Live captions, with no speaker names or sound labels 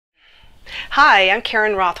Hi, I'm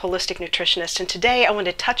Karen Roth, Holistic Nutritionist, and today I want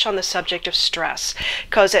to touch on the subject of stress,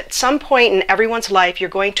 because at some point in everyone's life you're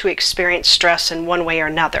going to experience stress in one way or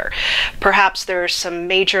another. Perhaps there's some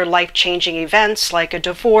major life-changing events like a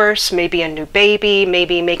divorce, maybe a new baby,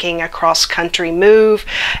 maybe making a cross-country move,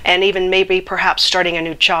 and even maybe perhaps starting a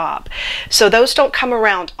new job. So those don't come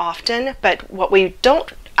around often, but what we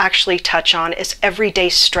don't actually touch on is everyday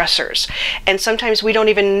stressors, and sometimes we don't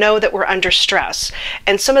even know that we're under stress.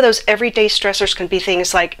 And some of those everyday stressors can be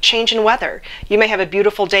things like change in weather. You may have a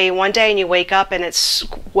beautiful day one day and you wake up and it's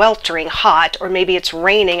sweltering hot, or maybe it's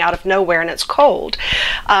raining out of nowhere and it's cold.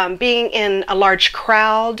 Being in a large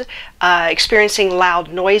crowd, experiencing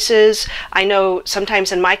loud noises. I know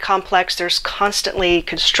sometimes in my complex there's constantly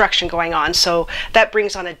construction going on, so that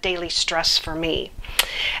brings on a daily stress for me.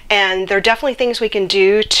 And there are definitely things we can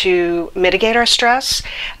do to mitigate our stress.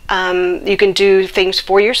 You can do things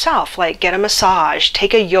for yourself, like get a massage,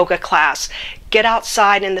 take a yoga class, get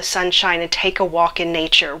outside in the sunshine and take a walk in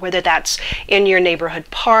nature, whether that's in your neighborhood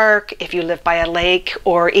park, if you live by a lake,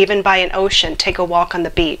 or even by an ocean, take a walk on the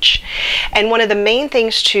beach. And one of the main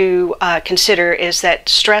things to consider is that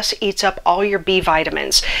stress eats up all your B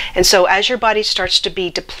vitamins. And so as your body starts to be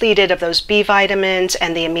depleted of those B vitamins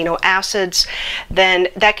and the amino acids, then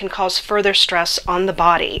that can cause further stress on the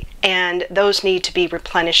body, and those need to be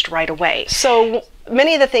replenished right away. So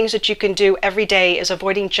many of the things that you can do every day is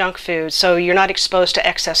avoiding junk food, so you're not exposed to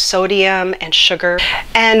excess sodium and sugar.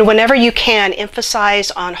 And whenever you can, emphasize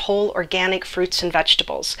on whole organic fruits and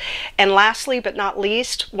vegetables. And lastly but not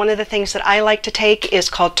least, one of the things that I like to take is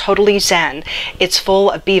called Totally Zen. It's full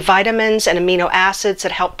of B vitamins and amino acids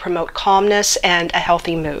that help promote calmness and a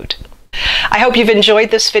healthy mood. I hope you've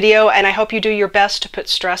enjoyed this video, and I hope you do your best to put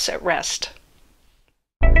stress at rest.